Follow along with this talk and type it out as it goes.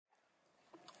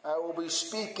I will be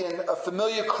speaking a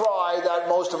familiar cry that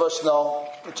most of us know.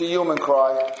 It's a human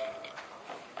cry.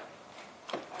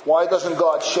 Why doesn't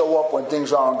God show up when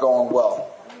things aren't going well?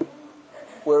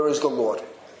 Where is the Lord?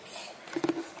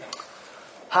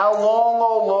 How long,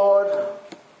 O Lord?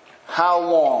 How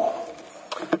long?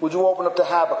 Would you open up to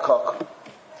Habakkuk,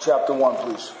 chapter 1,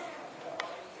 please?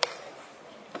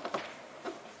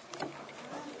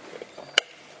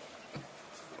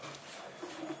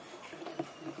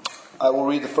 I will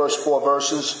read the first 4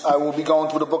 verses. I will be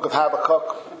going through the book of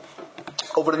Habakkuk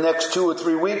over the next 2 or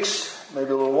 3 weeks,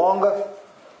 maybe a little longer.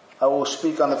 I will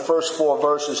speak on the first 4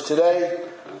 verses today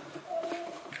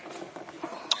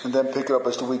and then pick it up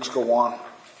as the weeks go on.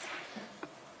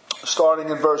 Starting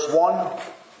in verse 1.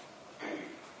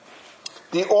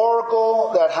 The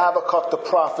oracle that Habakkuk the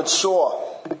prophet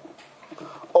saw.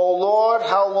 O Lord,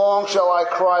 how long shall I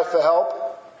cry for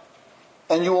help,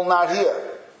 and you will not hear?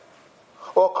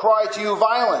 Or cry to you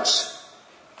violence,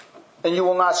 and you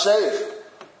will not save?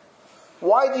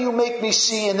 Why do you make me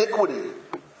see iniquity?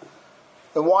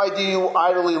 And why do you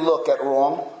idly look at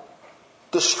wrong?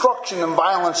 Destruction and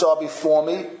violence are before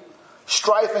me.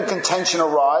 Strife and contention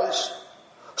arise.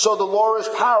 So the law is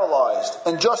paralyzed,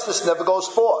 and justice never goes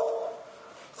forth.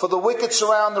 For the wicked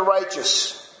surround the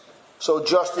righteous, so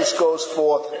justice goes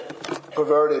forth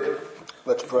perverted.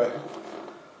 Let's pray.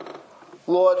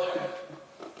 Lord,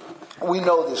 we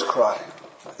know this cry.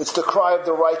 It's the cry of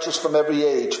the righteous from every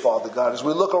age, Father God. As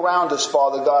we look around us,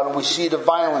 Father God, and we see the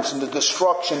violence and the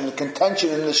destruction and the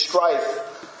contention and the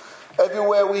strife,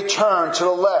 everywhere we turn, to the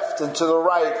left and to the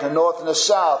right, the north and the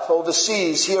south,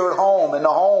 overseas, here at home, in the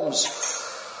homes,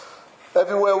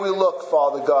 everywhere we look,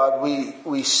 Father God,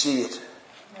 we see it.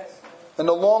 And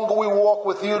the longer we walk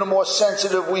with you, the more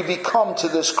sensitive we become to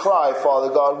this cry,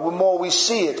 Father God, the more we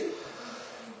see it.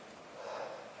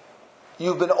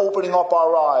 You've been opening up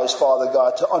our eyes, Father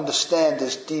God, to understand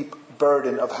this deep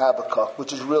burden of Habakkuk,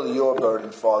 which is really your burden,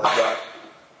 Father God.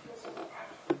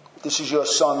 This is your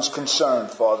son's concern,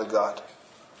 Father God.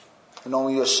 And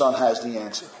only your son has the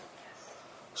answer.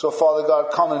 So, Father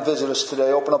God, come and visit us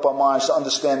today. Open up our minds to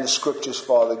understand the scriptures,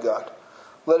 Father God.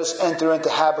 Let us enter into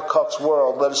Habakkuk's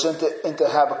world. Let us enter into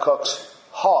Habakkuk's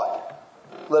heart.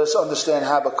 Let us understand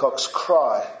Habakkuk's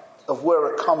cry of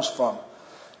where it comes from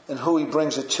and who he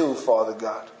brings it to, Father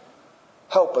God.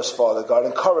 Help us, Father God.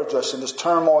 Encourage us in this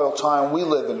turmoil time we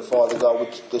live in, Father God,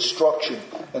 with destruction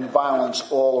and violence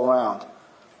all around.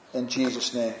 In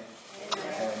Jesus' name,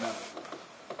 amen.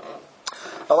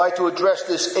 I'd like to address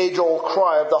this age-old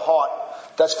cry of the heart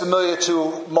that's familiar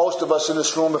to most of us in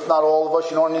this room, if not all of us.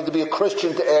 You don't need to be a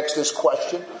Christian to ask this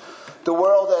question. The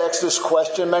world asks this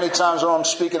question. Many times when I'm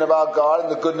speaking about God and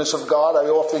the goodness of God, I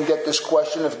often get this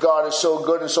question: if God is so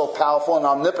good and so powerful and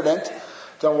omnipotent,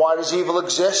 then why does evil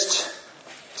exist?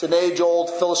 It's an age-old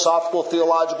philosophical,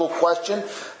 theological question.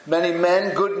 Many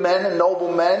men, good men and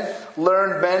noble men,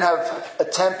 learned men have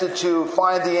attempted to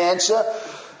find the answer.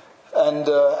 And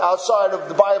outside of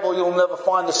the Bible, you'll never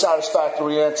find the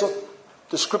satisfactory answer.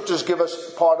 The scriptures give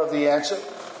us part of the answer.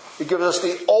 It gives us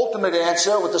the ultimate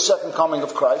answer with the second coming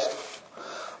of Christ.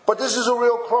 But this is a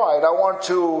real cry, and I want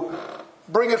to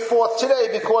bring it forth today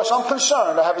because I'm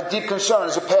concerned. I have a deep concern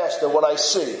as a pastor, what I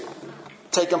see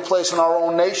taking place in our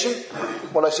own nation,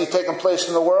 what I see taking place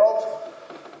in the world,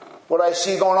 what I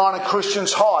see going on in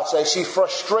Christians' hearts. I see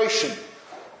frustration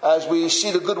as we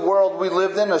see the good world we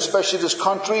lived in, especially this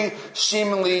country,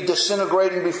 seemingly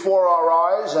disintegrating before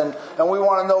our eyes. And we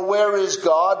want to know, where is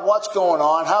God? What's going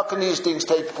on? How can these things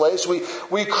take place? We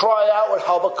cry out with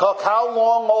Habakkuk, how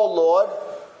long, O Lord?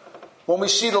 When we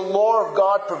see the law of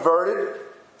God perverted,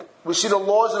 we see the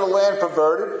laws of the land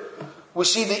perverted, we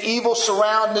see the evil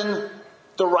surrounding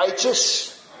the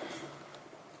righteous.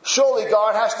 Surely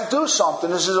God has to do something.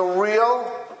 This is a real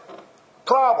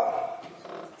problem.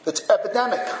 It's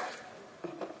epidemic.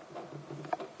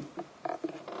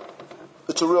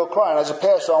 It's a real cry. And as a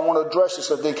pastor, I want to address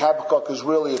this. I think Habakkuk is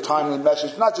really a timely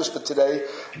message, not just for today,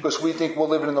 because we think we're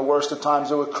living in the worst of times.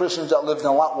 There were Christians that lived in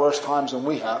a lot worse times than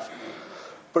we have.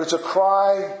 But it's a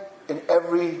cry in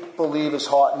every believer's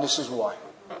heart, and this is why.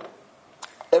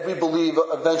 Every believer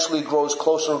eventually grows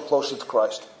closer and closer to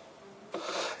Christ.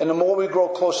 And the more we grow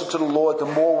closer to the Lord, the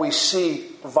more we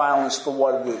see violence for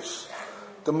what it is.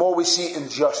 The more we see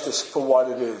injustice for what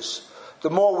it is. The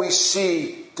more we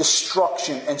see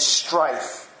destruction and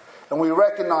strife. And we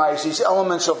recognize these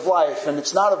elements of life. And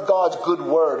it's not of God's good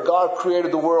word. God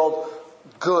created the world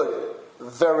good.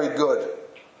 Very good.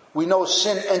 We know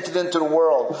sin entered into the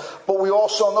world. But we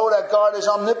also know that God is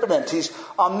omnipotent. He's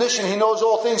omniscient. He knows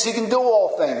all things. He can do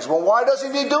all things. Well, why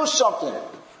doesn't he do something?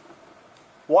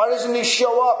 Why doesn't he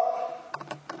show up?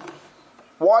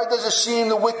 Why does it seem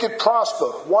the wicked prosper?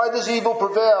 Why does evil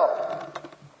prevail?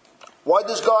 Why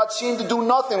does God seem to do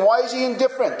nothing? Why is he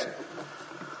indifferent?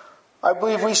 I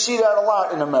believe we see that a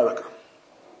lot in America.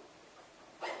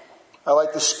 I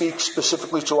like to speak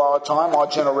specifically to our time, our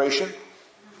generation.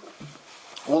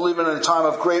 We're living in a time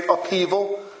of great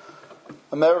upheaval.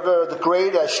 America the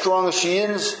Great, as strong as she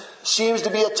is, seems to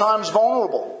be at times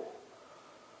vulnerable.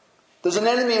 There's an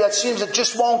enemy that seems that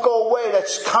just won't go away,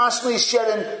 that's constantly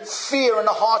shedding fear in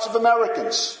the hearts of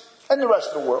Americans and the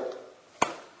rest of the world.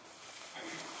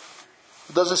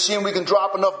 It doesn't seem we can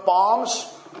drop enough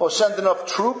bombs or send enough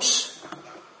troops.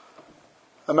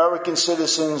 American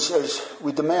citizens, as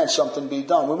we demand something be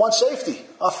done. We want safety.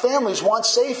 Our families want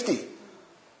safety.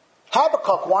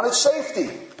 Habakkuk wanted safety.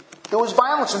 There was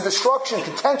violence and destruction,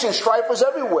 contention, strife was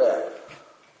everywhere.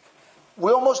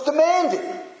 We almost demand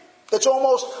it. It's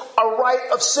almost a right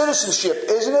of citizenship,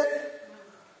 isn't it?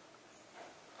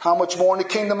 How much more in the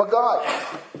kingdom of God?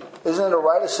 Isn't it a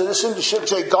right of citizenship to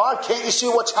say, God, can't you see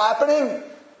what's happening?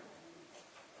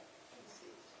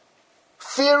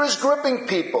 Fear is gripping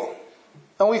people.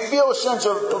 And we feel a sense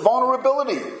of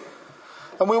vulnerability.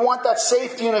 And we want that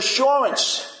safety and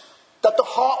assurance that the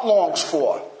heart longs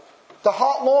for. The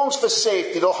heart longs for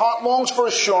safety. The heart longs for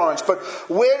assurance. But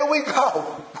where do we go?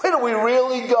 Where do we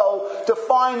really go to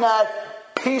find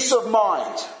that peace of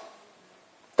mind?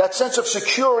 That sense of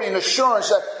security and assurance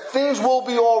that things will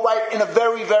be all right in a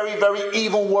very, very, very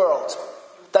evil world.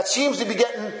 That seems to be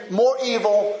getting more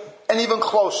evil and even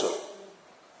closer.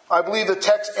 I believe the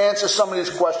text answers some of these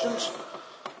questions.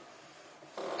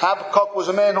 Habakkuk was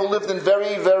a man who lived in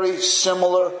very, very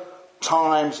similar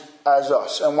times as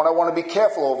us. And what I want to be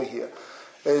careful over here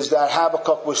is that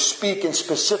Habakkuk was speaking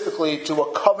specifically to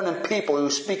a covenant people. He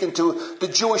was speaking to the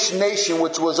Jewish nation,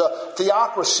 which was a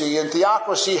theocracy. And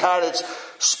theocracy had its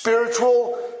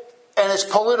spiritual and its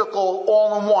political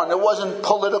all in one. There wasn't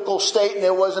political state and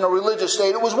there wasn't a religious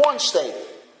state. It was one state.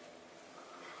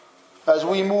 As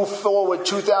we move forward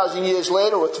 2,000 years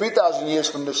later or 3,000 years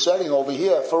from the setting over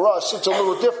here, for us it's a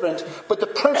little different, but the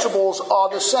principles are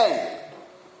the same.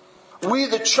 We,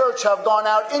 the church, have gone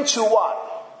out into what?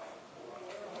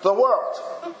 The world.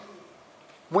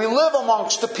 We live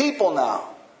amongst the people now.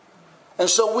 And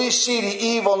so we see the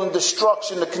evil and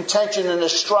destruction, the contention and the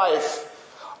strife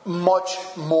much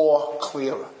more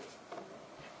clearer.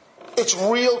 It's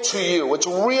real to you. It's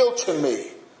real to me.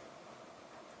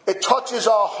 It touches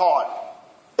our heart.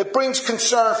 It brings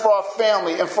concern for our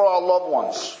family and for our loved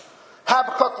ones.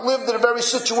 Habakkuk lived in a very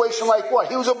situation like what?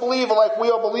 He was a believer like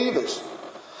we are believers.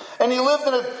 And he lived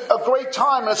in a great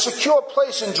time, in a secure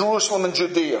place in Jerusalem and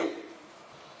Judea.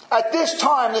 At this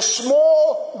time, the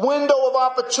small window of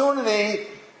opportunity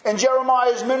in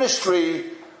Jeremiah's ministry,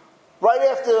 right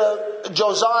after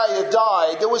Josiah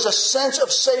died, there was a sense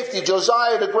of safety.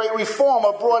 Josiah, the great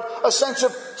reformer, brought a sense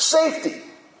of safety.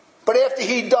 But after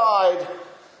he died,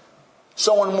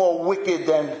 someone more wicked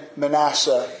than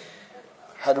Manasseh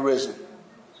had risen.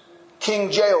 King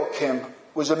Jehoiakim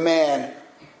was a man,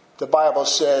 the Bible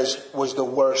says, was the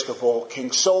worst of all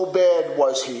kings. So bad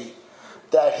was he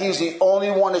that he's the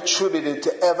only one attributed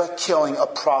to ever killing a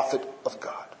prophet of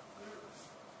God.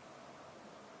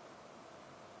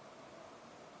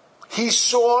 He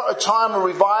saw a time of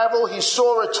revival. He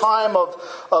saw a time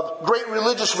of great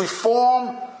religious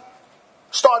reform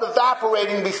start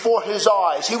evaporating before his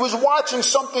eyes. He was watching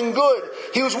something good.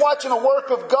 He was watching a work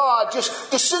of God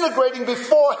just disintegrating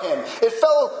before him.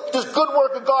 This good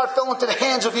work of God fell into the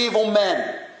hands of evil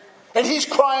men. And he's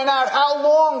crying out, how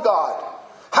long, God?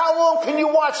 How long can you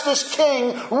watch this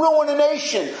king ruin a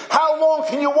nation? How long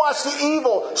can you watch the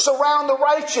evil surround the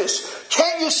righteous?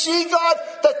 Can't you see, God,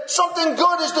 that something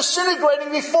good is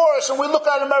disintegrating before us? And we look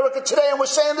at America today and we're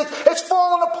saying that it's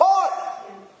falling apart.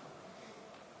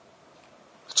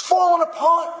 It's falling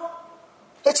apart.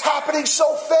 It's happening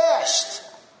so fast.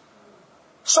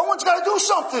 Someone's got to do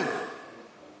something.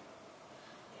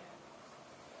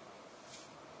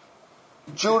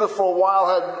 Judah for a while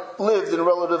had lived in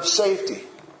relative safety.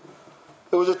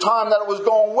 There was a time that it was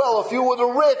going well. If you were the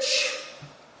rich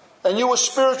and you were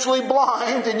spiritually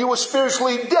blind and you were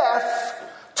spiritually deaf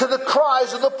to the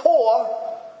cries of the poor,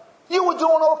 you were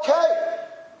doing okay.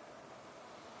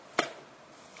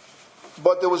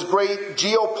 But there was great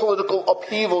geopolitical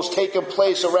upheavals taking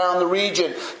place around the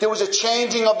region. There was a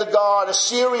changing of the guard.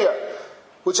 Assyria,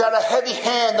 which had a heavy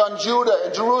hand on Judah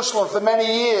and Jerusalem for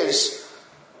many years,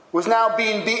 was now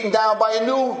being beaten down by a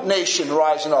new nation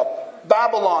rising up.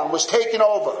 Babylon was taken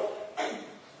over.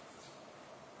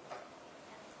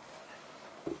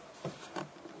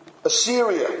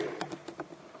 Assyria,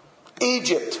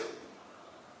 Egypt,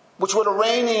 which were the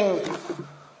reigning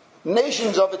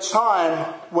Nations of its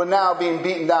time were now being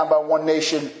beaten down by one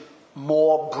nation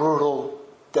more brutal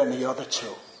than the other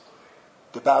two,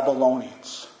 the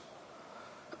Babylonians.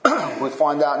 We'll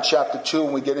find out in chapter 2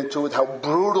 when we get into it how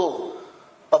brutal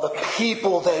of a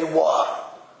people they were.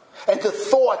 And the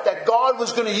thought that God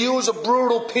was going to use a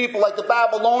brutal people like the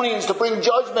Babylonians to bring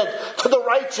judgment to the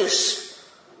righteous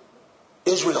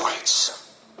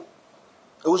Israelites.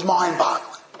 It was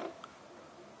mind-boggling.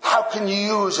 How can you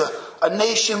use a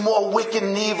nation more wicked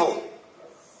and evil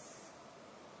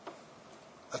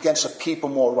against a people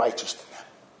more righteous than them?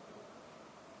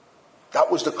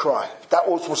 That was the cry. That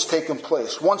was what's taking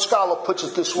place. One scholar puts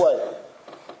it this way.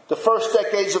 The first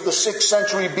decades of the 6th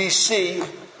century BC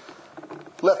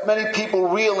left many people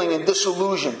reeling and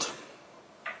disillusioned.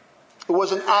 It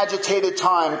was an agitated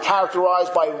time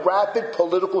characterized by rapid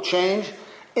political change,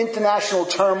 international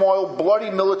turmoil,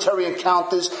 bloody military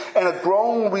encounters, and a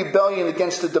growing rebellion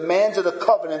against the demands of the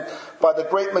covenant by the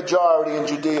great majority in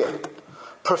Judea.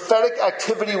 Prophetic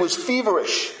activity was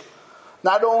feverish,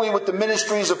 not only with the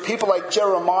ministries of people like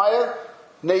Jeremiah,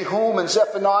 Nahum, and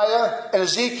Zephaniah, and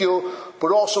Ezekiel,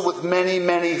 but also with many,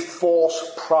 many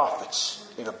false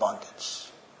prophets in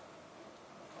abundance.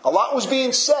 A lot was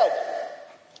being said,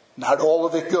 not all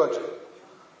of it good.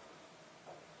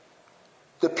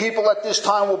 The people at this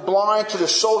time were blind to the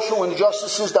social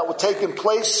injustices that were taking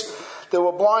place. They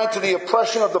were blind to the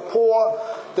oppression of the poor.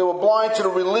 They were blind to the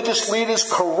religious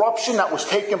leaders' corruption that was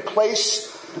taking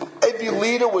place. Every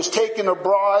leader was taking a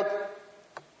bribe.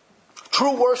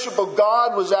 True worship of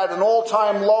God was at an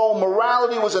all-time low.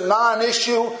 Morality was a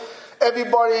non-issue.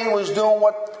 Everybody was doing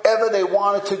whatever they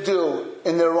wanted to do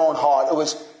in their own heart. It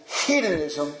was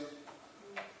hedonism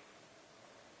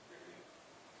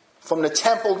from the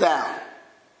temple down.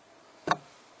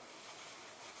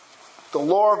 The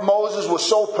law of Moses was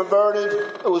so perverted,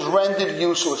 it was rendered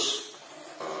useless.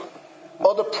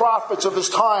 Other prophets of his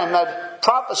time that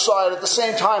prophesied at the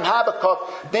same time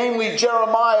Habakkuk, namely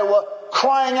Jeremiah, were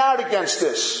crying out against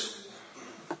this.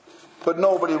 But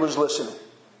nobody was listening.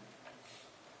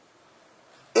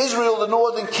 Israel, the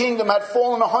northern kingdom, had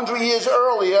fallen 100 years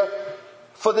earlier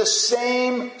for the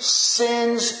same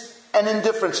sins and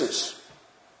indifferences.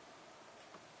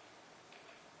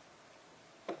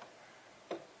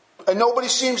 And nobody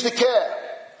seems to care.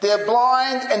 They're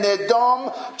blind and they're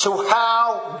dumb to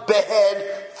how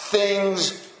bad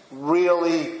things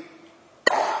really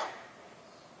are.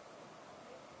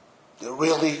 They're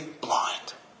really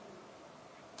blind.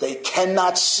 They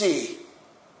cannot see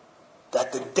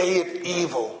that the day of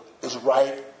evil is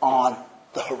right on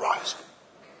the horizon.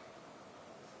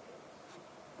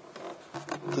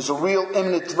 There's a real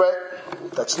imminent threat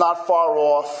that's not far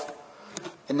off,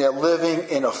 and they're living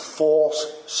in a false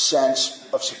sense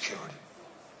of security.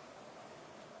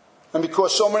 And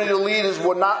because so many of the leaders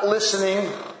were not listening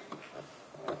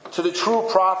to the true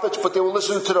prophets, but they were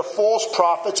listening to the false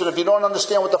prophets, and if you don't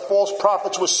understand what the false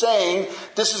prophets were saying,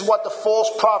 this is what the false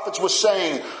prophets were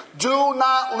saying. Do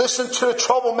not listen to the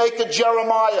troublemaker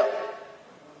Jeremiah.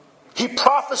 He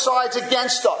prophesies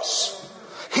against us.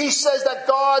 He says that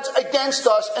God's against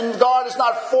us and God is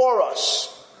not for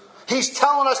us. He's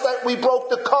telling us that we broke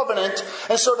the covenant,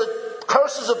 and so the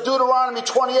curses of Deuteronomy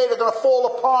 28 are going to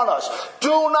fall upon us. Do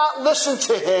not listen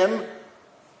to him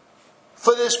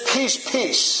for this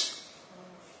peace,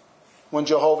 when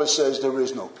Jehovah says there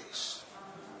is no peace.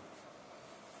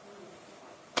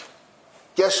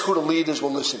 Guess who the leaders were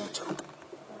listening to?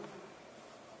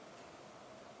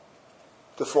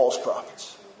 The false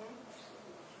prophets.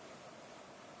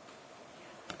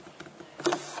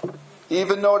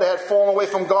 Even though they had fallen away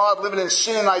from God, living in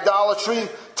sin and idolatry,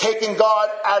 taking God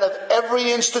out of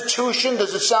every institution.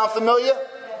 Does it sound familiar?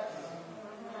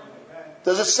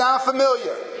 Does it sound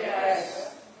familiar?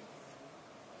 Yes.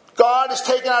 God is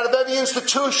taken out of every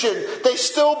institution. They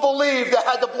still believed they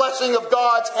had the blessing of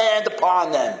God's hand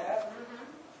upon them.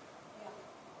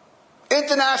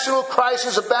 International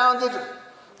crisis abounded.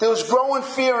 There was growing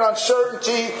fear and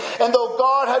uncertainty. And though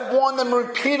God had warned them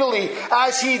repeatedly,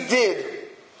 as he did,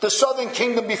 the southern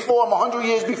kingdom before them, 100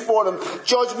 years before them,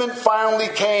 judgment finally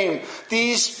came.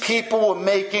 These people were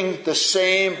making the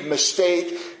same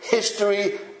mistake.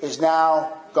 History is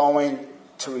now going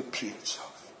to repeat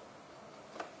itself.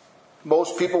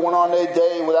 Most people went on their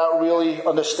day without really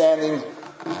understanding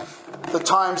the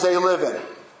times they live in.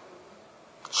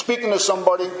 Speaking to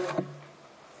somebody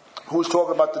who was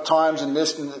talking about the times and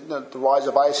this and the rise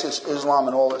of ISIS, Islam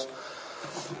and all this,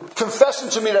 confessing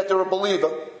to me that they're a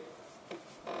believer,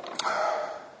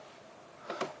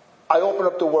 I open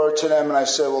up the Word to them and I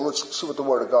say, well, let's see what the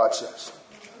Word of God says.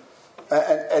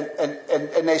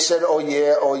 And they said, oh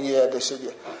yeah. They said,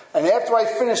 yeah. And after I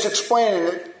finished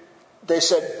explaining it, they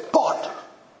said, but.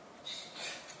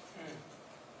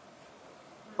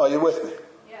 Are you with me?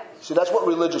 Yeah. See, that's what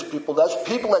religious people, that's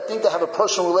people that think they have a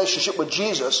personal relationship with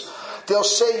Jesus. They'll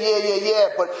say, yeah.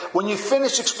 But when you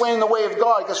finish explaining the way of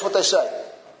God, guess what they say?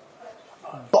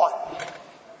 But.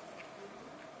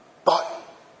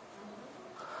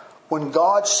 When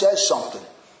God says something,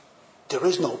 there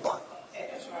is no but.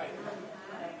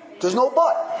 There's no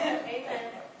but.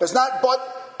 It's not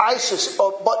but ISIS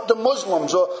or but the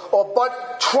Muslims or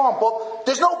but Trump.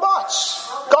 There's no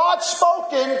buts. God's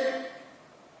spoken.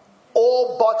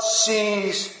 All but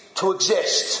cease to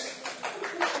exist.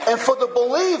 And for the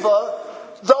believer,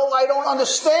 though I don't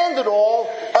understand it all,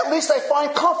 at least I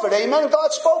find comfort. Amen.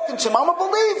 God's spoken to me. I'm a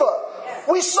believer.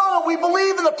 We saw it. We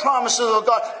believe in the promises of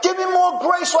God. Give me more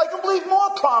grace so I can believe more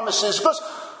promises, because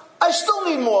I still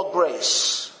need more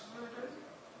grace.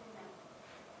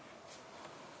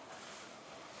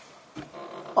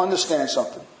 Understand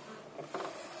something.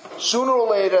 Sooner or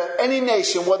later, any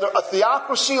nation, whether a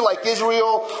theocracy like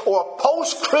Israel or a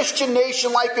post-Christian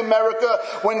nation like America,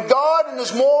 when God and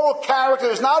His moral character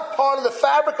is not part of the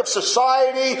fabric of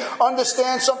society,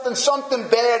 understand something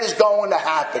bad is going to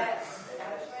happen.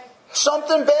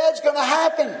 Something bad's going to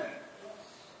happen.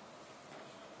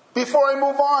 Before I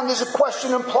move on, there's a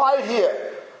question implied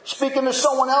here. Speaking to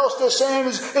someone else, they're saying,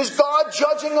 is God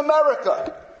judging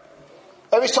America?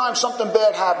 Every time something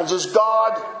bad happens, is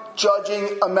God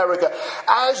judging America?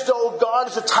 As though God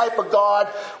is the type of God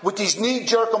with these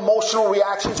knee-jerk emotional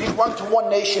reactions. He runs to one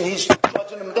nation, he's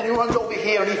judging them. Then he runs over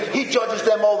here and he judges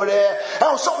them over there.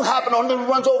 And something happened on him, he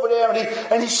runs over there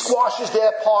and he squashes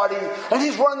their party. And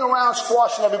he's running around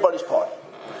squashing everybody's party.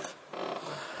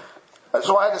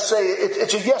 So I had to say,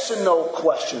 it's a yes and no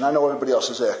question. I know everybody else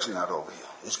is asking that over here.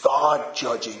 Is God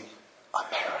judging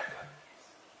America?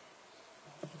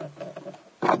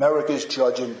 America is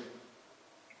judging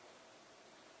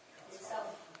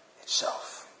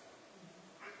itself.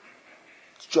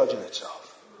 It's judging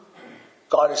itself.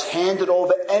 God has handed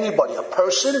over anybody, a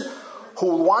person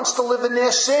who wants to live in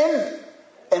their sin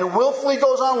and willfully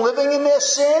goes on living in their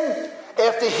sin,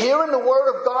 after hearing the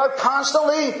word of God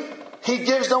constantly, He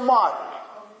gives them what?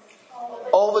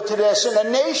 Over to their sin. A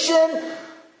nation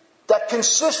that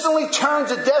consistently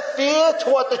turns a deaf ear to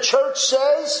what the church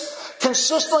says,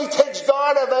 consistently takes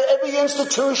God out of every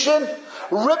institution,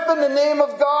 ripping the name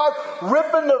of God,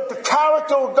 ripping the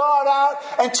character of God out,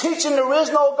 and teaching there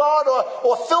is no God,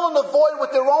 or filling the void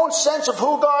with their own sense of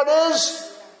who God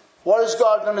is. What is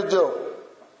God going to do?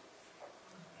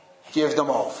 Give them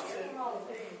over.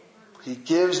 He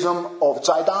gives them over. It's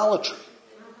idolatry.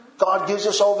 God gives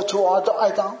us over to our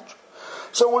idolatry.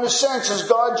 So in a sense, is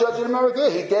God judging America?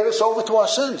 He gave us over to our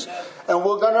sins. And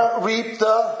we're going to reap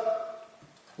the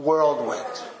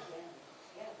whirlwind.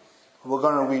 We're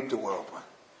going to reap the whirlwind.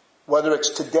 Whether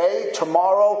it's today,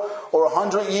 tomorrow, or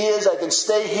 100 years, I can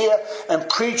stay here and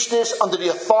preach this under the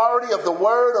authority of the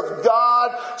Word of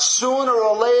God. Sooner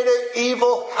or later,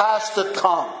 evil has to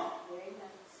come.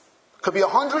 Could be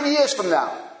 100 years from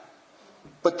now.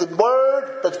 But the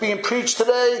Word that's being preached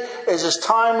today is as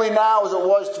timely now as it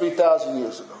was 3,000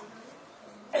 years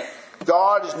ago.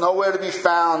 God is nowhere to be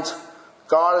found.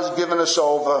 God has given us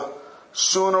over.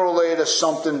 Sooner or later,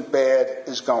 something bad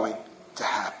is going to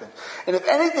happen. And if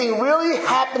anything really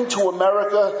happened to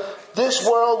America, this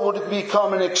world would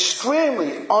become an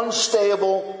extremely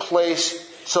unstable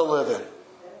place to live in.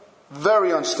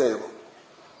 Very unstable.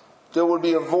 There would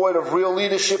be a void of real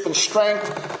leadership and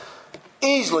strength.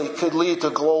 Easily could lead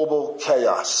to global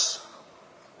chaos.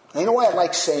 And you know why I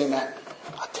like saying that?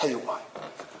 I'll tell you why.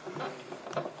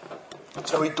 It's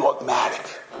very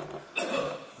dogmatic.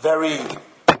 Very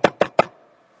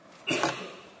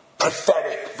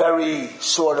pathetic. Very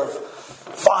sort of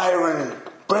fire and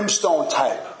brimstone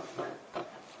type.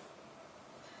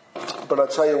 But I'll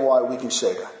tell you why we can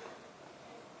say that.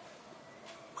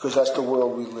 Because that's the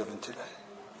world we live in today.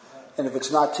 And if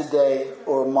it's not today,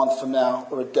 or a month from now,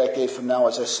 or a decade from now,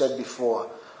 as I said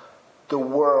before, the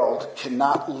world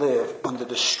cannot live under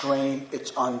the strain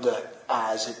it's under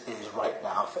as it is right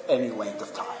now for any length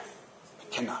of time.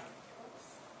 It cannot.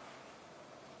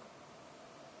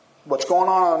 What's going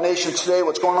on in our nation today,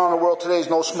 what's going on in the world today is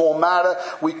no small matter.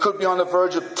 We could be on the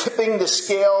verge of tipping the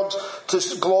scales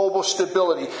to global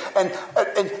stability. And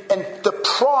the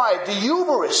pride, the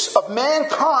hubris of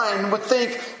mankind would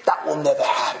think that will never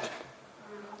happen.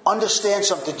 Understand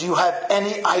something. Do you have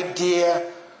any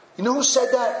idea? You know who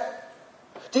said that?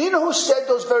 Do you know who said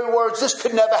those very words? This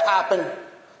could never happen.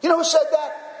 You know who said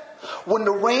that? When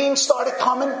the rain started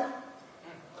coming,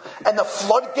 and the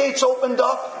floodgates opened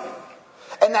up,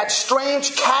 and that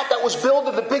strange cat that was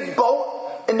building the big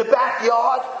boat in the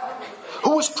backyard,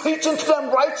 who was preaching to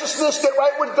them righteousness, get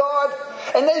right with God,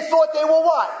 and they thought they were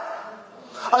what?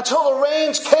 Until the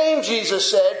rains came,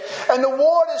 Jesus said, and the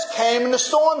waters came, and the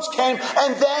storms came,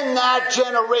 and then that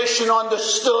generation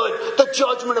understood the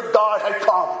judgment of God had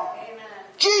come. Amen.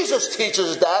 Jesus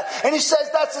teaches that, and he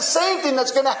says that's the same thing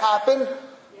that's going to happen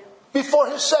before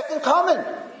his second coming.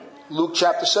 Luke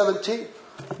chapter 17,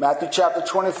 Matthew chapter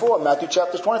 24, Matthew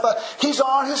chapter 25. He's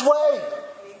on his way.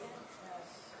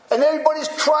 And everybody's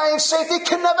crying, saying, it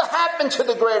can never happen to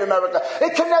the great America.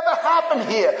 It can never happen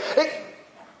here.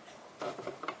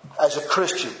 As a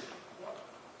Christian,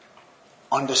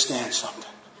 understand something.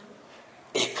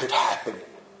 It could happen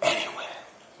anywhere,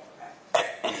 at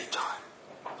any time.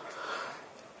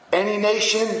 Any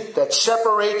nation that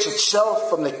separates itself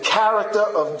from the character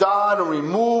of God and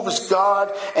removes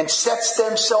God and sets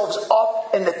themselves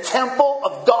up in the temple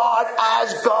of God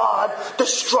as God,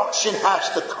 destruction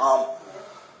has to come.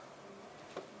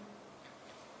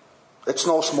 It's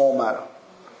no small matter.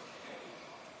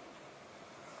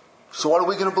 So what are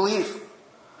we going to believe?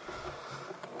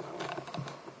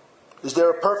 Is there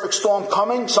a perfect storm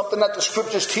coming? Something that the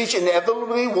scriptures teach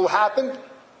inevitably will happen?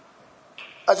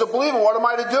 As a believer, what am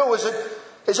I to do?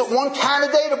 Is it one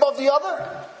candidate above the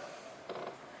other?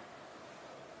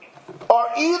 Are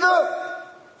either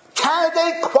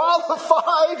candidate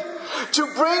qualified to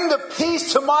bring the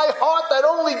peace to my heart that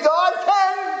only God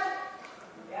can?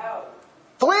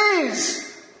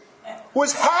 Please.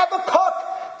 Was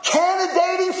Habakkuk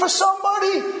candidating for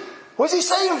somebody? Was he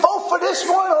saying vote for this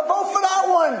one or vote for that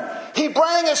one? He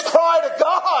brought his cry to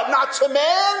God, not to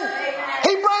man. Amen.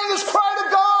 He brought his cry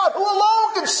to God, who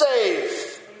alone can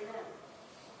save. Amen.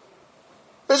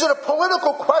 Is it a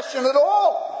political question at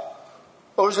all?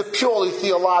 Or is it purely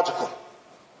theological?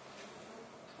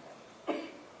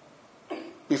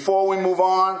 Before we move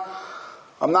on,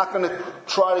 I'm not going to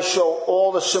try to show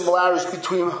all the similarities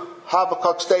between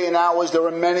Habakkuk's day and ours. There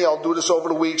are many. I'll do this over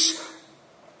the weeks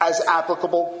as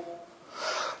applicable.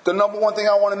 The number one thing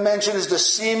I want to mention is the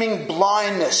seeming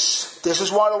blindness. This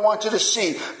is what I want you to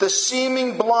see. The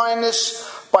seeming blindness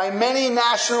by many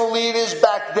national leaders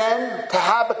back then to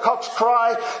Habakkuk's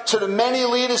cry, to the many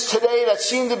leaders today that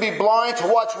seem to be blind to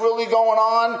what's really going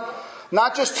on.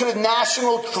 Not just to the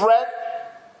national threat,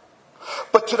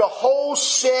 but to the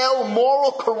wholesale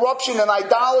moral corruption and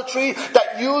idolatry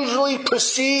that usually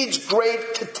precedes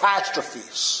great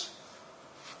catastrophes.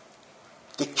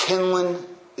 The kindling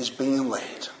is being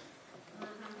laid.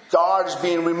 God is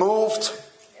being removed.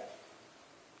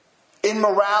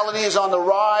 Immorality is on the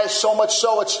rise, so much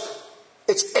so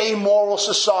it's amoral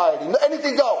society.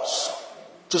 Anything goes.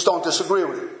 Just don't disagree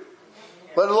with it.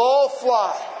 Let it all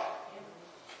fly.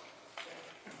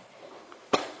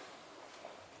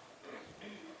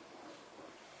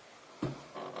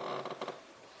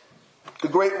 The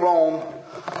great Rome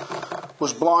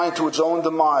was blind to its own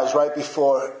demise right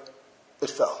before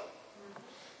it fell.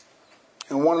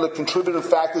 And one of the contributing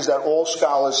factors that all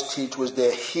scholars teach was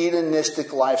their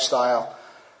hedonistic lifestyle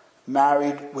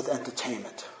married with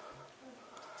entertainment.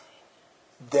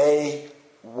 They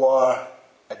were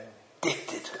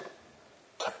addicted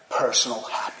to personal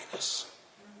happiness.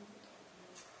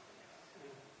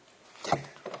 Addicted.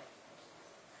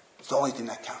 It's the only thing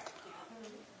that counted.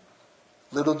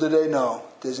 Little did they know,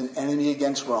 there's an enemy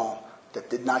against Rome that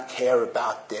did not care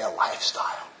about their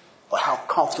lifestyle or how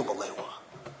comfortable they were.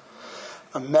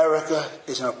 America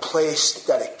is in a place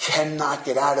that it cannot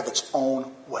get out of its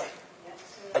own way.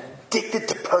 Addicted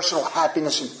to personal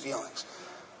happiness and feelings.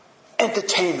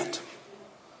 Entertainment.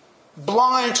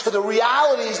 Blind to the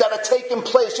realities that are taking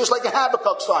place, just like in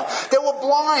Habakkuk's time. They were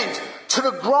blind to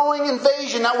the growing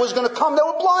invasion that was going to come. They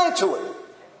were blind to it.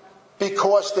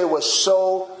 Because they were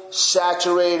so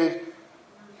saturated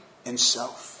in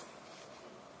self,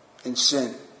 in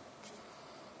sin.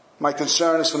 My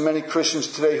concern is for many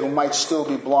Christians today who might still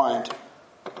be blind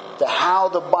to how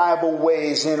the Bible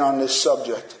weighs in on this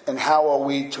subject and how are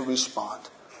we to respond.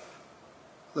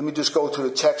 Let me just go to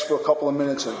the text for a couple of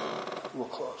minutes and we'll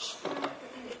close.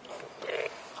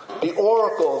 The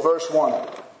oracle, verse 1.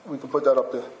 We can put that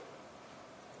up there.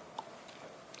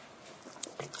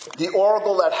 The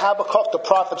oracle that Habakkuk the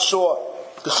prophet saw.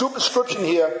 The superscription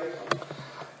here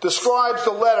describes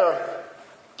the letter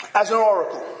as an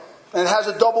oracle. And it has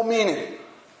a double meaning.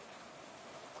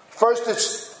 First,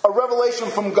 it's a revelation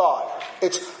from God.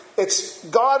 It's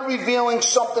God revealing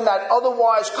something that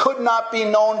otherwise could not be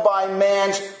known by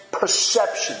man's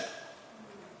perception.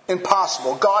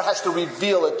 Impossible. God has to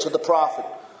reveal it to the prophet.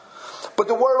 But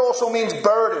the word also means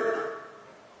burden.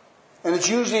 And it's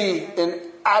usually in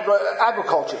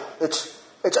agriculture. It's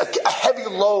a heavy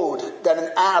load that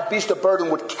a beast of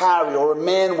burden would carry or a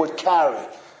man would carry.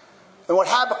 And what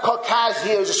Habakkuk has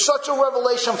here is such a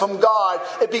revelation from God,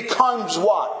 it becomes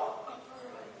what?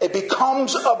 It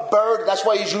becomes a burden. That's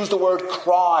why he's used the word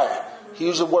cry. He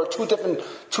used the word, two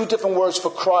different words for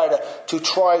cry to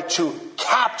try to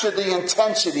capture the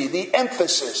intensity, the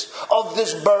emphasis of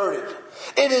this burden.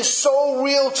 It is so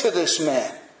real to this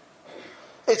man.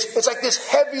 It's like this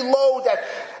heavy load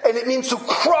and it means to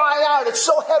cry out. It's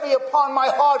so heavy upon my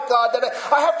heart, God, that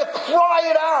I have to cry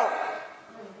it out.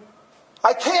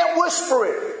 I can't whisper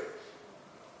it.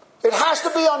 It has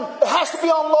to be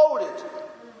unloaded.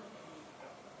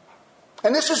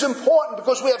 And this is important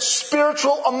because we have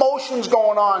spiritual emotions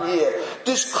going on here.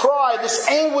 This cry, this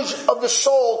anguish of the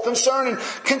soul concerning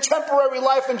contemporary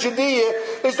life in Judea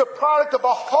is the product of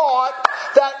a heart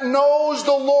that knows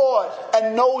the Lord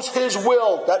and knows His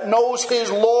will, that knows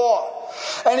His law.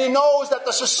 And he knows that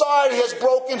the society has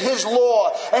broken His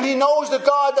law. And he knows the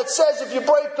God that says if you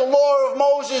break the law of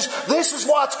Moses, this is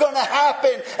what's going to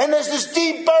happen. And there's this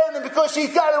deep burden because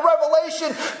he's got a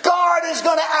revelation. God is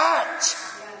going to act.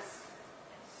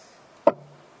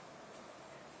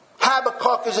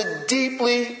 Habakkuk is a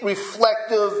deeply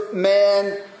reflective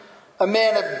man, a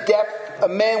man of depth, a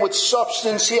man with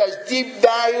substance. He has deep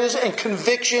values and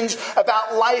convictions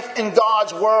about life in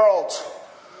God's world.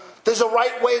 There's a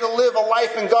right way to live a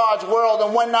life in God's world,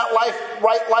 and when that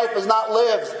right life is not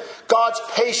lived, God's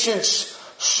patience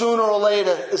sooner or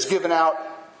later is given out.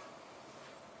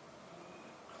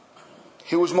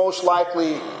 He was most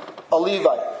likely a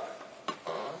Levite.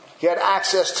 He had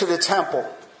access to the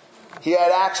temple. He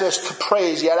had access to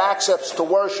praise. He had access to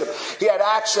worship. He had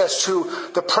access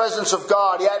to the presence of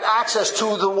God. He had access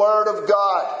to the Word of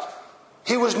God.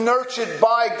 He was nurtured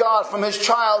by God from his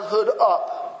childhood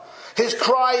up. His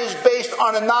cry is based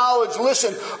on a knowledge,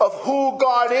 listen, of who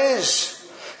God is.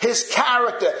 His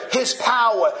character, His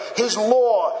power, His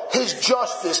law, His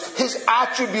justice, His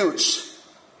attributes.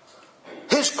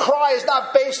 His cry is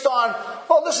not based on,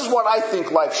 well, this is what I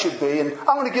think life should be, and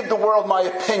I'm going to give the world my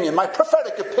opinion, my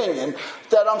prophetic opinion,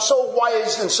 that I'm so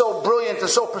wise and so brilliant and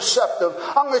so perceptive.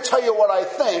 I'm going to tell you what I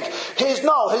think. His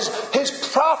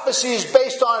prophecy is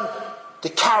based on the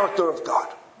character of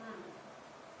God.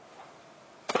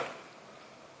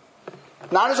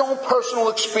 Not his own personal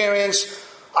experience.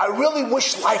 I really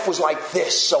wish life was like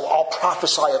this, so I'll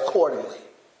prophesy accordingly.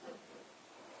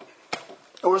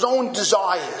 Or his own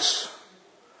desires.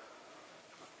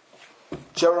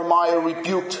 Jeremiah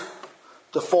rebuked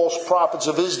the false prophets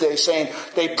of his day, saying,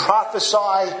 they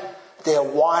prophesy their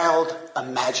wild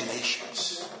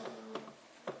imaginations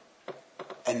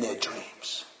and their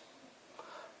dreams.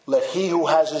 Let he who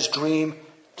has his dream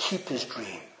keep his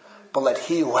dream, but let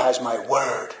he who has my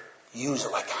word use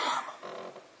it like a hammer.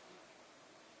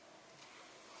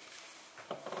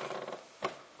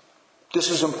 This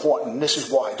is important. This is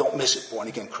why. Don't miss it, born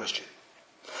again Christian.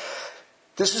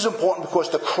 This is important because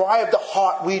the cry of the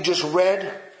heart we just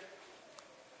read,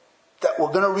 that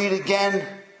we're going to read again,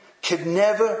 could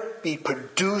never be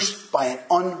produced by an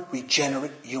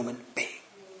unregenerate human being.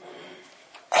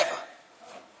 Ever.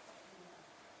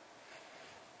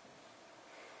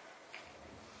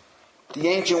 The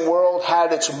ancient world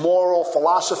had its moral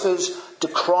philosophers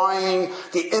decrying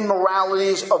the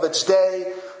immoralities of its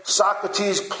day.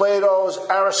 Socrates, Plato,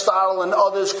 Aristotle, and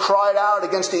others cried out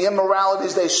against the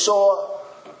immoralities they saw.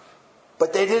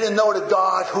 But they didn't know the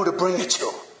God who to bring it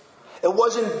to. It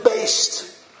wasn't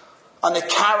based on the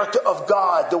character of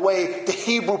God the way the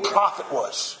Hebrew prophet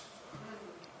was.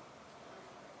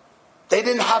 They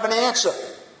didn't have an answer.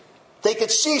 They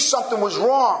could see something was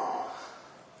wrong.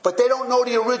 But they don't know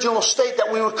the original state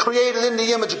that we were created in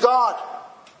the image of God.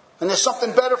 And there's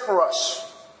something better for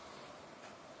us.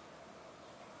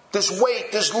 This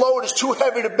weight, this load is too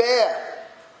heavy to bear.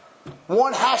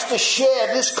 One has to share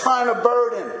this kind of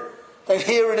burden. And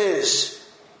here it is.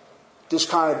 This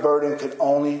kind of burden can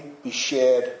only be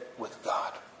shared with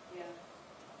God. Yeah.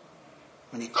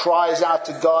 When he cries out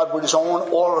to God with his own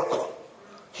oracle,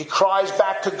 he cries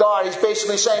back to God. He's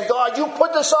basically saying, God, you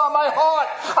put this on my heart.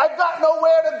 I've got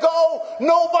nowhere to go.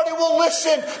 Nobody will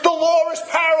listen. The law is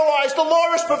paralyzed. The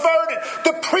law is perverted.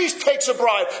 The priest takes a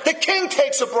bribe. The king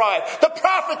takes a bribe. The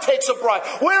prophet takes a bribe.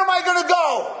 Where am I going to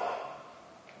go?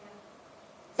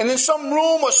 And in some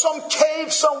room or some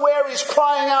cave somewhere, he's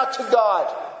crying out to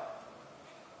God.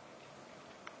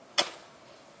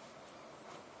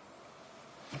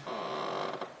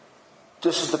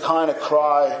 This is the kind of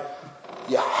cry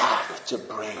you have to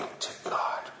bring to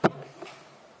God.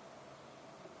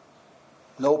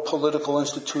 No political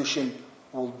institution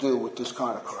will do with this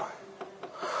kind of cry.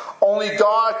 Only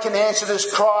God can answer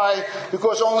this cry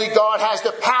because only God has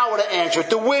the power to answer it,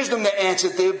 the wisdom to answer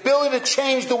it, the ability to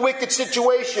change the wicked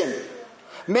situation.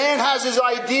 Man has his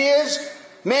ideas,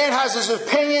 man has his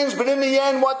opinions, but in the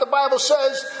end, what the Bible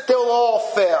says, they'll all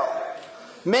fail.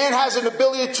 Man has an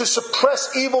ability to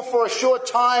suppress evil for a short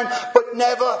time, but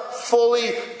never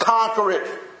fully conquer it.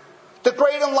 The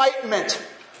Great Enlightenment,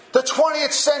 the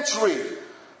 20th century,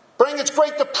 bring its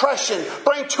Great Depression,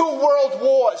 bring 2 world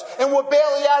wars, and we're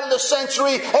barely out of the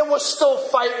century, and we're still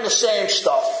fighting the same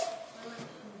stuff.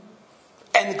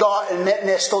 And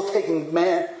they're still taking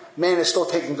man is still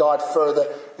taking God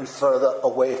further and further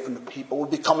away from the people. We're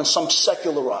becoming some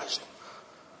secularized.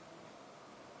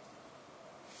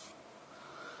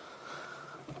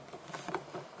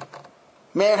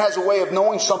 Man has a way of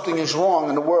knowing something is wrong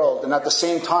in the world and at the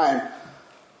same time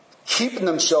keeping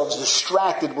themselves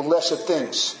distracted with lesser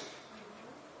things.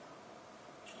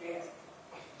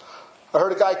 I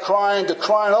heard a guy crying,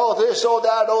 oh this, oh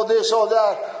that, oh this, oh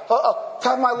that.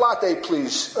 Have my latte,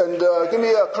 please, and give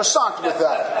me a croissant with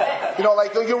that.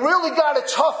 Like you really got it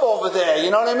tough over there. You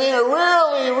know what I mean?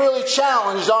 Really, really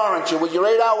challenged, aren't you, with your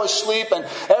 8 hours sleep and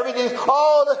everything?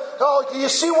 Do you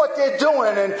see what they're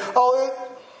doing? And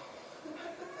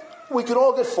we could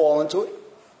all fall into it.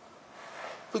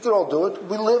 We could all do it.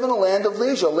 We live in a land of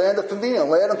leisure, a land of convenience, a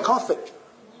land of comfort.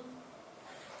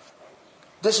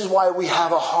 This is why we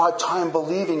have a hard time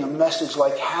believing a message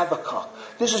like Habakkuk.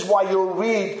 This is why you'll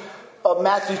read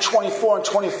Matthew 24 and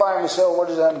 25 and say, what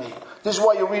does that mean? This is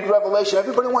why you read Revelation.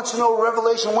 Everybody wants to know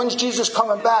Revelation. When's Jesus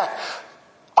coming back?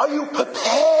 Are you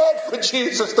prepared for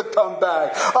Jesus to come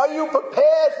back? Are you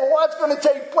prepared for what's going to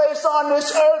take place on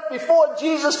this earth before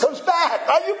Jesus comes back?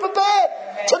 Are you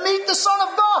prepared to meet the Son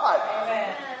of God?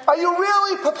 Amen. Are you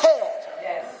really prepared?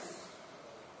 Yes.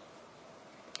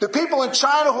 The people in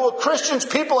China who are Christians,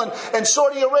 people in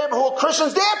Saudi Arabia who are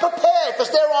Christians, they're prepared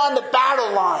because they're on the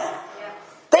battle line. Yes.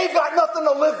 They've got nothing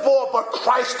to live for but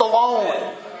Christ alone.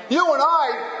 Yes. You and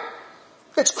I,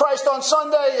 it's Christ on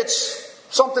Sunday, it's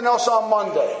something else on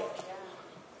Monday.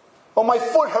 Or my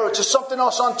foot hurts, or something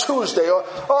else on Tuesday. Or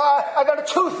I got a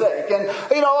toothache, and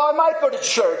I might go to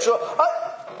church.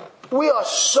 We are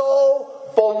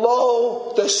so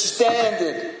below the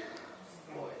standard.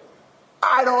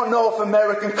 I don't know if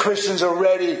American Christians are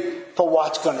ready for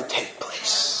what's going to take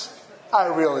place. I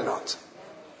really don't.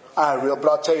 But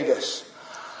I'll tell you this.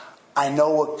 I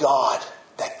know a God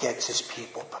that gets his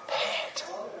people prepared.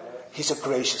 He's a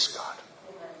gracious God.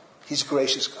 He's a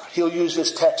gracious God. He'll use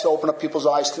this text to open up people's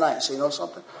eyes tonight and say, you know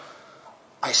something?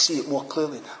 I see it more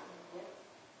clearly now.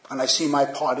 And I see my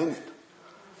part in it.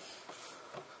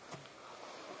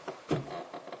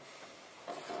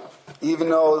 Even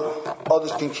though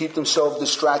others can keep themselves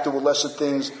distracted with lesser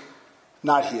things,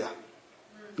 not here.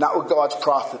 Not with God's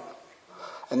prophet.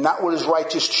 And not with his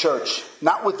righteous church.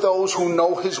 Not with those who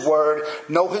know his word,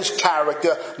 know his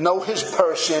character, know his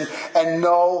person, and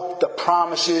know the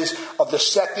promises of the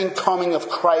second coming of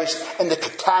Christ and the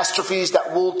catastrophes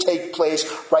that will take place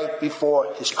right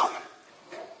before his coming.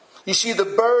 You see, the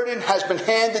burden has been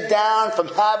handed down from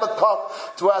Habakkuk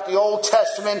throughout the Old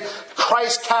Testament.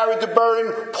 Christ carried the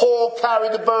burden. Paul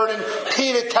carried the burden.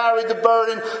 Peter carried the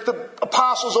burden. The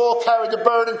apostles all carried the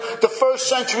burden. The first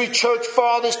century church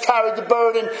fathers carried the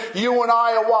burden. You and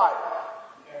I are what?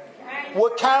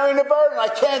 We're carrying the burden. I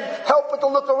can't help but to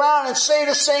look around and say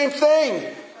the same thing.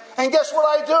 And guess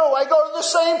what I do? I go to the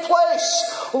same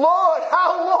place. Lord,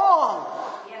 how long?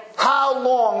 How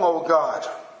long, oh God?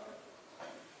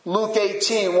 Luke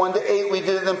 18, 1-8, we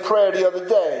did it in prayer the other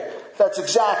day. That's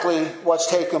exactly what's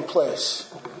taking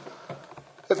place.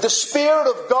 If the Spirit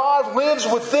of God lives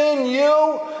within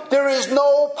you, there is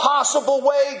no possible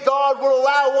way God will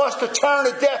allow us to turn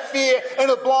a deaf ear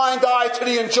and a blind eye to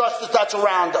the injustice that's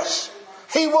around us.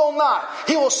 He will not.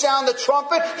 He will sound the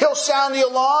trumpet, he'll sound the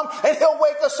alarm, and he'll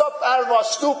wake us up out of our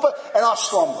stupor and our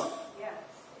slumber.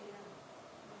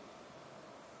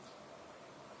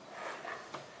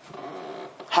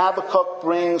 Habakkuk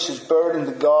brings his burden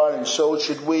to God, and so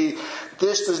should we.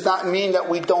 This does not mean that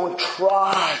we don't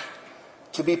try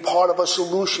to be part of a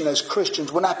solution as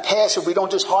Christians. We're not passive. We don't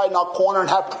just hide in our corner and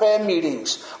have prayer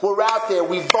meetings. We're out there.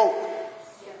 We vote.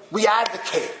 We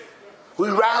advocate. We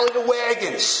rally the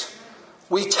wagons.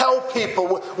 We tell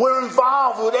people we're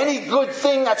involved with any good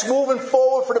thing that's moving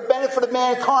forward for the benefit of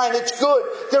mankind. It's good.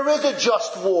 There is a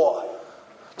just war.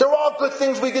 There are good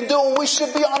things we can do, and we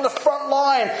should be on the front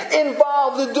line,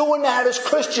 involved in doing that as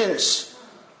Christians.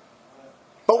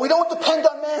 But we don't depend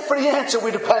on man for the answer.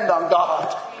 We depend on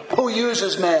God, who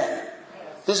uses man.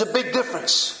 There's a big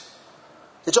difference.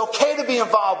 It's okay to be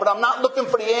involved, but I'm not looking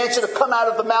for the answer to come out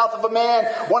of the mouth of a man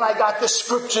when I got the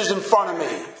scriptures in front of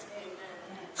me.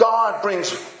 God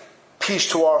brings peace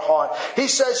to our heart. He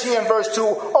says here in verse 2,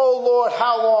 "O Lord,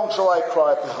 how long shall I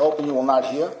cry for help and you will not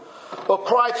hear? Or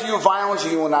cry to you violence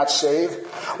and you will not save?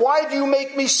 Why do you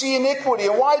make me see iniquity?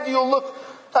 And why do you look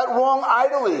at wrong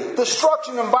idly?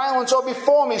 Destruction and violence are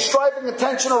before me. Strife and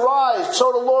contention arise.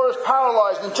 So the law is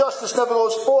paralyzed and justice never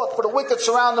goes forth. For the wicked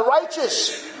surround the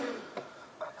righteous.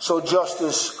 So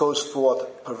justice goes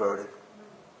forth perverted."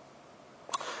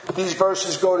 These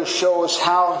verses go to show us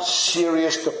how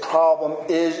serious the problem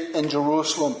is in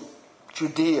Jerusalem,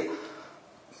 Judea.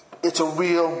 It's a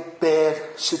real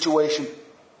bad situation.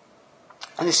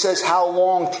 And he says how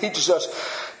long teaches us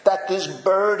that this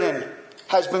burden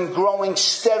has been growing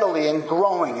steadily and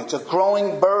growing. It's a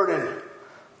growing burden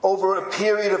over a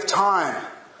period of time.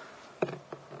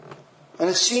 And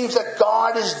it seems that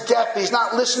God is deaf. He's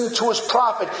not listening to his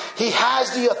prophet. He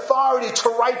has the authority to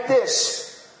write this.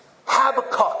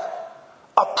 Habakkuk,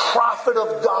 a prophet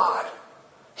of God.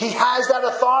 He has that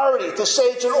authority to say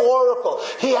it's an oracle.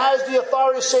 He has the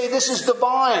authority to say this is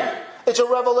divine. It's a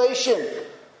revelation.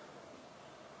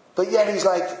 But yet he's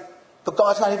like, but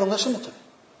God's not even listening to me.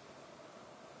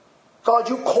 God,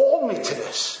 you called me to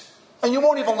this. And you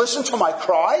won't even listen to my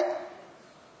cry?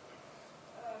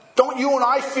 Don't you and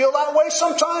I feel that way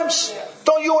sometimes? Yes.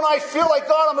 Don't you and I feel like,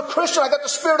 God, I'm a Christian. I got the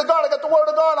Spirit of God. I got the Word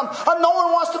of God. No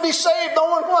one wants to be saved. No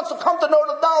one wants to come to know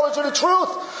the knowledge of the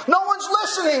truth. No one's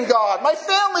listening, God. My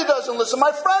family doesn't listen.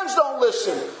 My friends don't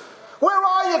listen. Where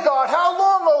are you, God? How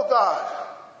long, oh God?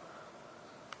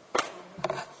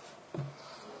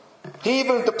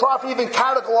 The prophet even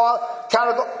catalogs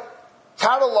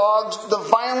the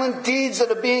violent deeds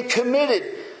that are being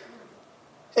committed.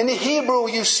 In the Hebrew,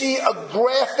 you see a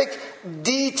graphic,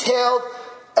 detailed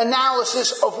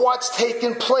analysis of what's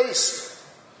taken place.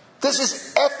 This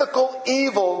is ethical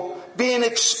evil being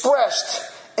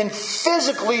expressed in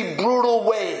physically brutal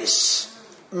ways.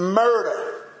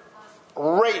 Murder,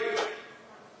 rape,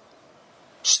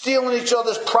 stealing each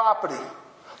other's property.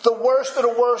 The worst of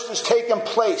the worst is taking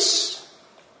place.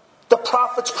 The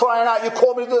prophet's crying out, you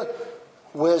call me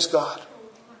where's God?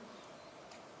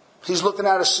 He's looking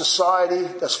at a society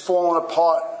that's falling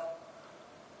apart.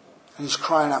 And he's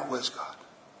crying out, where's God?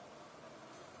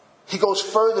 He goes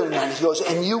further than that. He goes,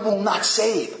 and you will not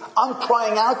save. I'm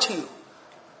crying out to you.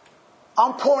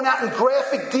 I'm pouring out in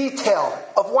graphic detail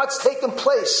of what's taken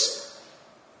place.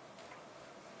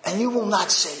 And you will not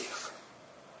save.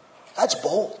 That's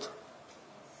bold.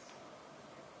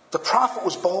 The prophet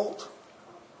was bold.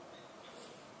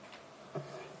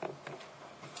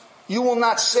 You will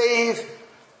not save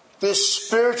this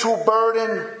spiritual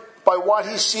burden by what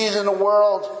he sees in the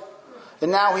world.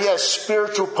 And now he has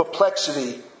spiritual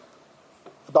perplexity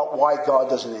about why God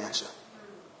doesn't answer.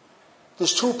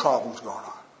 There's two problems going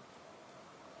on.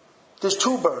 There's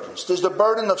two burdens. There's the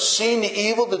burden of seeing the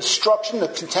evil, the destruction, the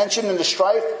contention, and the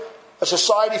strife. A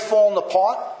society falling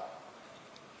apart.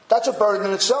 That's a burden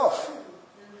in itself.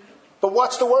 But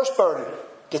what's the worst burden?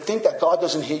 To think that God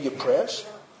doesn't hear your prayers?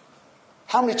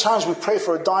 How many times we pray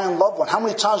for a dying loved one? How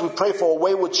many times we pray for a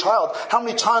wayward child? How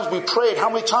many times we prayed? How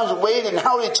many times we waited? And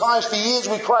how many times for years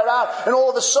we cried out? And all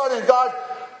of a sudden, God,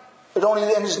 it only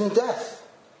ends in death.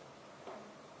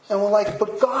 And we're like,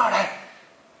 but God,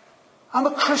 I'm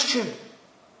a Christian.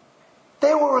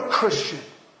 They were a Christian.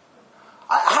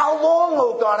 How long,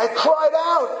 oh God? I cried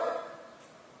out.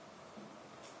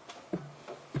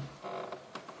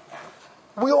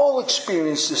 We all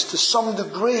experience this to some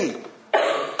degree.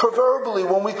 Proverbially,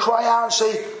 when we cry out and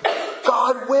say,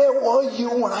 God, where were you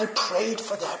when I prayed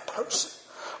for that person?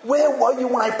 Where were you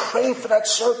when I prayed for that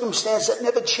circumstance that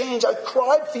never changed? I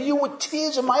cried for you with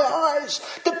tears in my eyes.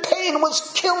 The pain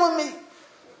was killing me.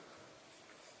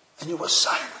 And you were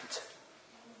silent.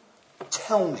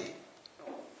 Tell me,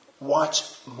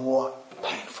 what's more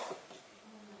painful?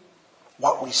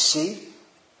 What we see,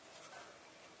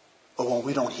 or when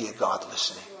we don't hear God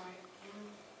listening?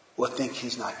 Or think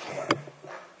he's not caring?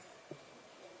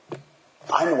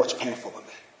 I know what's painful to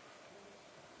me.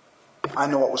 I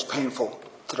know what was painful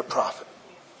to the prophet.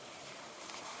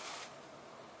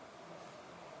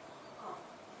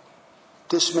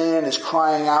 This man is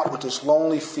crying out with this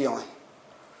lonely feeling.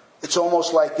 It's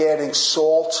almost like adding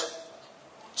salt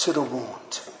to the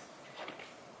wound.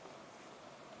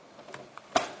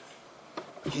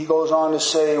 He goes on to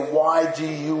say, why do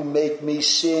you make me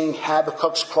sing?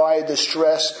 Habakkuk's cry of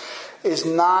distress is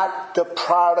not the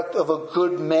product of a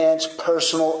good man's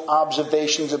personal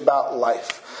observations about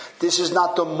life. This is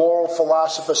not the moral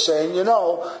philosopher saying,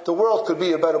 the world could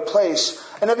be a better place.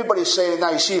 And everybody's saying it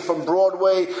now. You see it from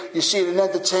Broadway. You see it in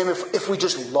entertainment. If we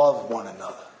just love one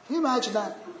another. Can you imagine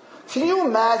that? Can you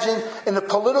imagine in the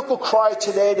political cry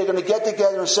today, they're going to get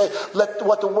together and say,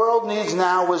 what the world needs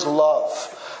now is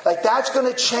love. Like that's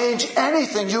going to change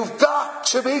anything. You've got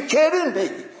to be kidding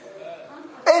me.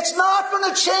 It's not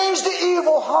going to change the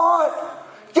evil heart.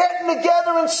 Getting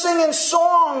together and singing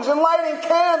songs and lighting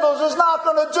candles is not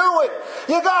going to do it.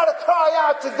 You got to cry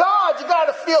out to God. You got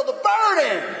to feel the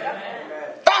burden.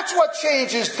 That's what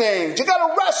changes things. You got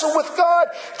to wrestle with God.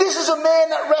 This is a man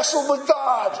that wrestled with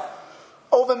God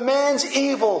over man's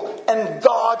evil and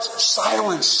God's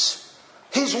silence.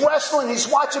 He's wrestling. He's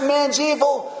watching man's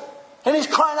evil. And he's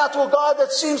crying out to a God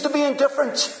that seems to be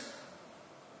indifferent.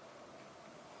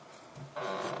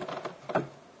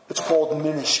 It's called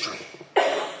ministry.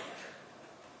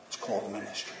 It's called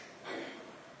ministry.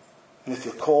 And if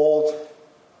you're called,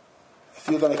 if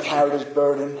you're going to carry this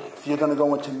burden, if you're going to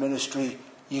go into ministry,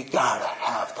 you got to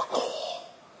have the call.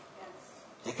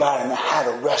 You got to know how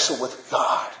to wrestle with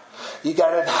God. You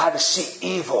got to know how to see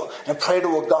evil and pray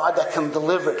to a God that can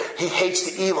deliver it. He hates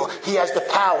the evil. He has the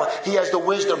power. He has the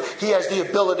wisdom. He has the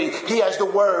ability. He has the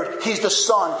Word. He's the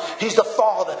Son. He's the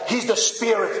Father. He's the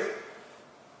Spirit.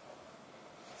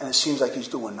 And it seems like he's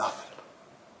doing nothing.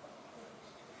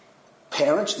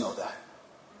 Parents know that.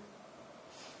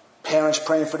 Parents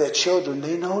praying for their children,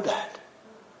 they know that.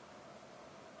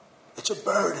 It's a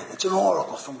burden. It's an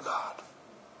oracle from God.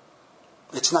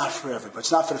 It's not for everybody.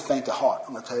 It's not for the faint of heart.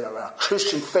 I'm going to tell you that right now.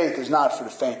 Christian faith is not for the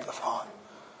faint of heart.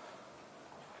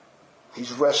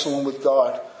 He's wrestling with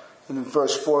God. And in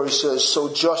verse 4 he says,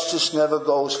 so justice never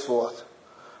goes forth.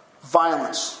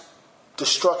 Violence,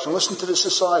 destruction. Listen to the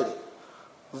society.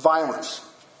 Violence,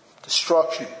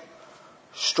 destruction,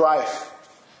 strife,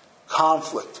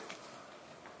 conflict,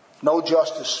 no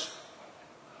justice.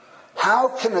 How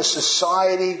can a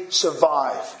society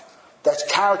survive that's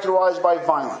characterized by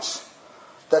violence,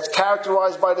 that's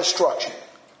characterized by destruction,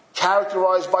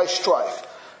 characterized by strife,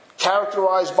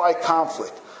 characterized by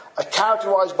conflict,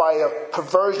 characterized by a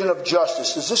perversion of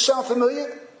justice? Does this sound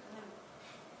familiar?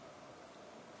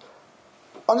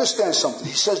 Understand something.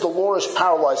 He says the law is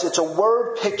paralyzed. It's a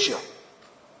word picture.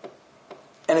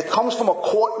 And it comes from a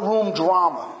courtroom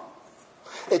drama.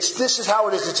 This is how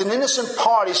it is. It's an innocent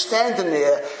party standing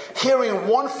there hearing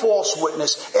one false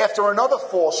witness after another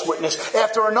false witness,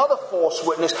 after another false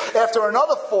witness, after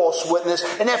another false witness.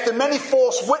 And after many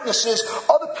false witnesses,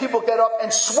 other people get up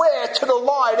and swear to the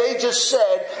lie they just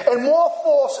said. And more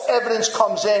false evidence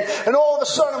comes in. And all of a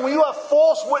sudden, when you have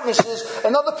false witnesses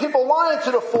and other people lying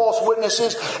to the false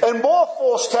witnesses and more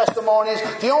false testimonies,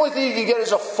 the only thing you can get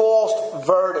is a false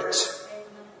verdict.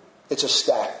 It's a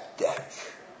stacked deck.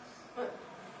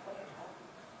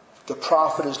 The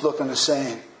prophet is looking and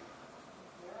saying,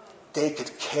 they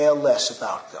could care less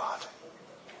about God.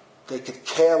 They could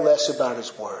care less about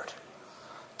His Word.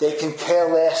 They can care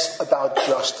less about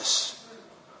justice.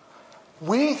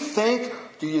 We think,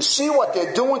 do you see what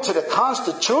they're doing to the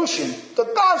Constitution? The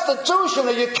Constitution,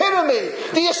 are you kidding me?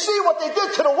 Do you see what they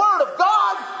did to the Word of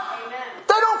God? Amen.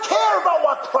 They don't care about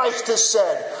what Christ has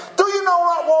said. Do you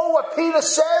know what Peter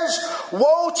says?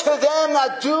 Woe to them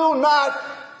that do not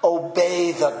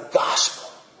obey the gospel.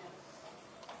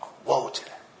 Woe to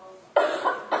them.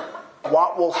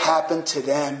 What will happen to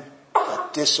them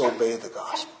that disobey the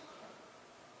gospel?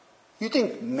 You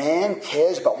think man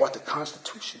cares about what the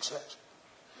Constitution says?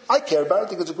 I care about it. I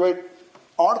think it's a great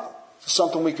article. It's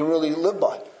something we can really live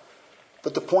by.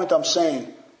 But the point I'm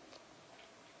saying,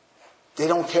 they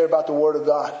don't care about the Word of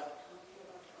God.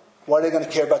 Why are they going to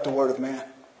care about the Word of man?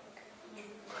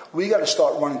 We got to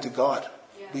start running to God.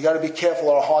 We got to be careful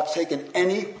of our hearts taking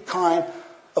any kind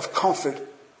of comfort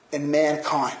in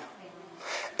mankind.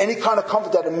 Any kind of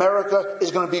comfort that America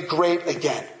is going to be great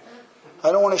again.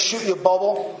 I don't want to shoot your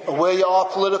bubble or where you are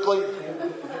politically.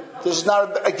 This is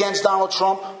not against Donald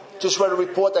Trump. Just read a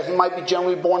report that he might be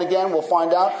genuinely born again. We'll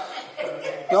find out.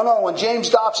 No. When James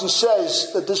Dobson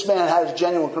says that this man has a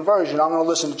genuine conversion, I'm going to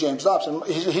listen to James Dobson.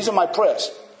 He's in my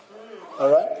prayers. All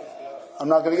right? I'm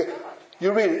not going to get...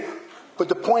 You read it. But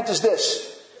the point is this.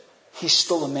 He's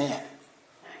still a man.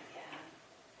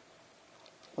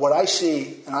 What I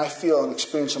see and I feel and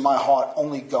experience in my heart,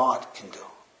 only God can do.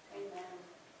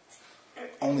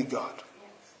 Only God.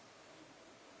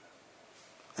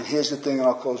 And here's the thing, and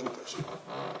I'll close with this.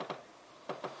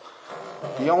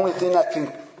 The only thing that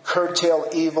can curtail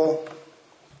evil,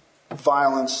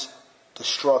 violence,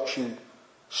 destruction,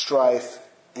 strife,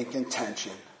 and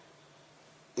contention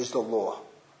is the law.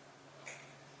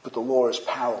 But the law is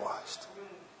paralyzed.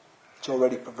 It's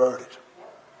already perverted.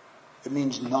 It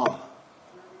means numb.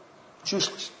 It's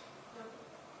useless.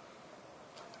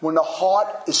 When the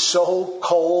heart is so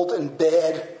cold and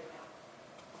bad,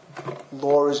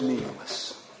 law is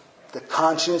meaningless. The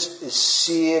conscience is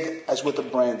seared as with a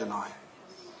branding iron.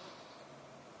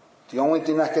 The only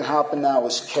thing that can happen now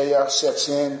is chaos sets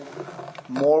in,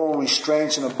 moral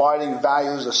restraints and abiding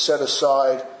values are set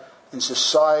aside, and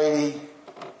society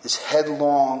is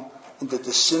headlong into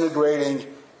disintegrating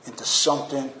into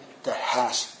something that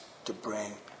has to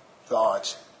bring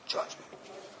God's judgment.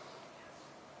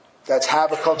 That's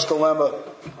Habakkuk's dilemma.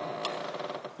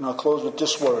 And I'll close with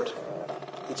this word.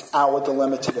 It's our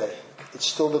dilemma today. It's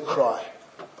still the cry.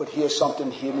 But here's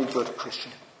something, hear me good,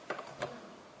 Christian.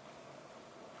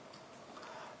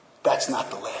 That's not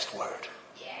the last word.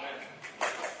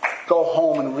 Go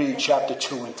home and read chapter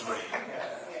 2 and 3.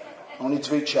 Only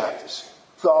 3 chapters.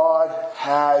 God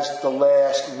has the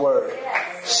last word.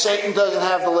 Satan doesn't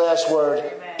have the last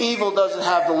word. Evil doesn't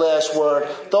have the last word.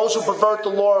 Those who pervert the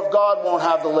law of God won't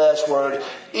have the last word.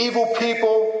 Evil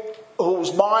people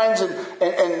whose minds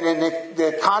and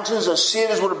their consciences are seared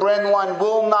as with a branding line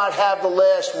will not have the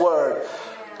last word.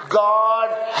 God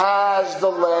has the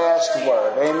last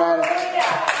word. Amen.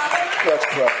 Let's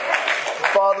pray.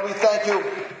 Father, we thank you.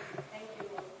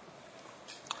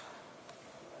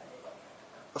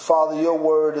 Father, your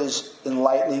word is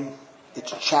enlightening.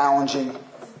 It's challenging.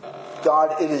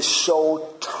 God, it is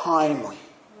so timely.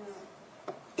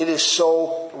 It is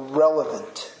so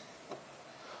relevant.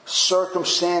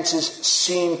 Circumstances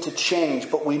seem to change,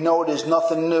 but we know there's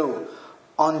nothing new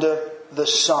under the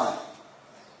sun.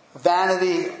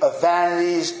 Vanity of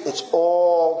vanities, it's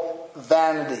all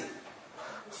vanity.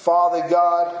 Father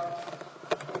God,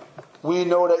 we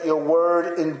know that your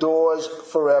word endures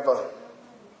forever.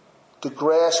 The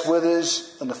grass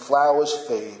withers and the flowers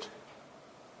fade.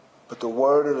 But the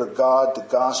word of the God, the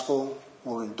gospel,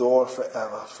 will endure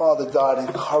forever. Father God,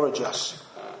 encourage us.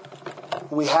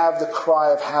 We have the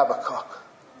cry of Habakkuk.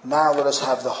 Now let us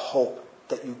have the hope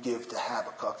that you give to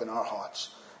Habakkuk in our hearts.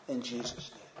 In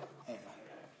Jesus' name.